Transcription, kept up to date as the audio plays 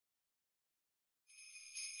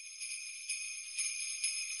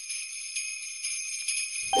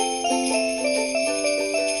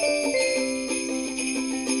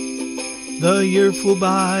The year flew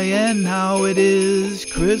by and now it is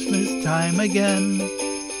Christmas time again.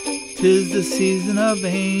 'Tis the season of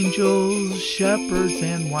angels, shepherds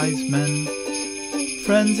and wise men.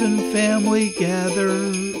 Friends and family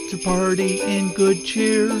gather to party in good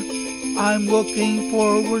cheer. I'm looking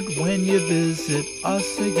forward when you visit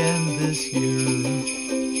us again this year.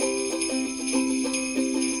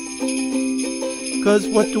 'Cause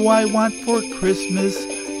what do I want for Christmas?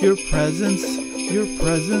 Your presents, your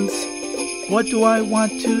presents. What do I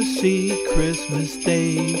want to see Christmas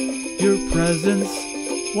Day? Your presents.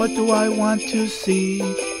 What do I want to see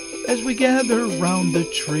as we gather round the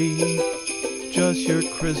tree? Just your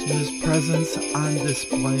Christmas presents on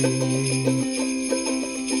display.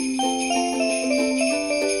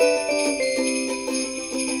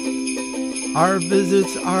 Our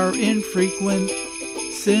visits are infrequent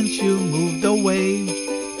since you moved away.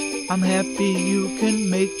 I'm happy you can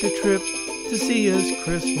make the trip to see us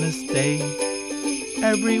Christmas Day.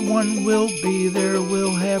 Everyone will be there,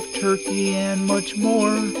 we'll have turkey and much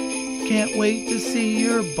more. Can't wait to see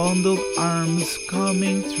your bundled arms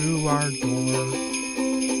coming through our door.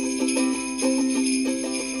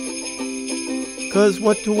 'Cause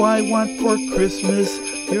what do I want for Christmas?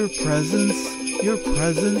 Your presents, your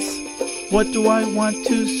presents. What do I want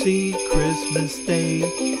to see Christmas Day?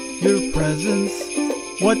 Your presents.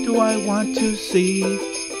 What do I want to see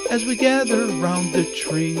as we gather round the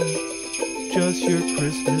tree? Just your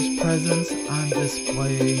Christmas presents on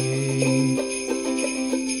display.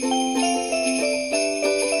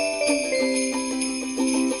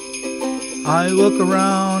 I look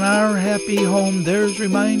around our happy home, there's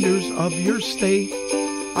reminders of your stay.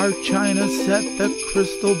 Our china set, the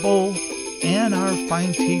crystal bowl, and our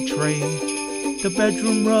fine tea tray. The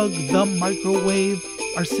bedroom rug, the microwave,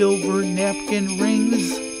 our silver napkin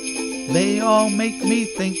rings. They all make me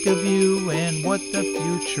think of you and what the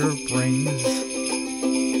future brings.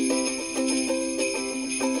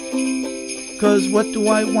 'Cause what do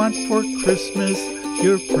I want for Christmas?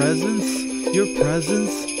 Your presents, your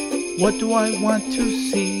presents. What do I want to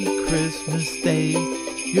see Christmas Day?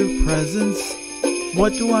 Your presents.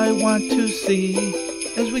 What do I want to see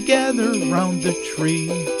as we gather round the tree?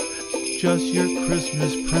 Just your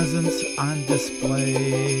Christmas presents on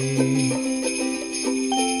display.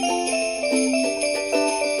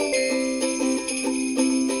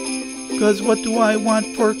 'Cause what do I want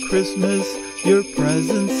for Christmas? Your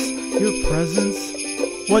presents, your presents.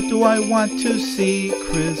 What do I want to see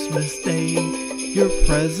Christmas Day? Your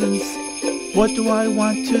presents. What do I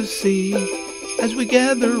want to see as we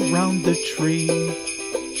gather round the tree?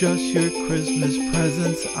 Just your Christmas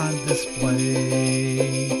presents on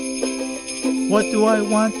display. What do I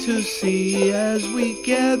want to see as we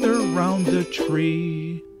gather round the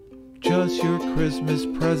tree? Just your Christmas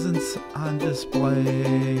presents on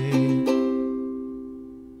display.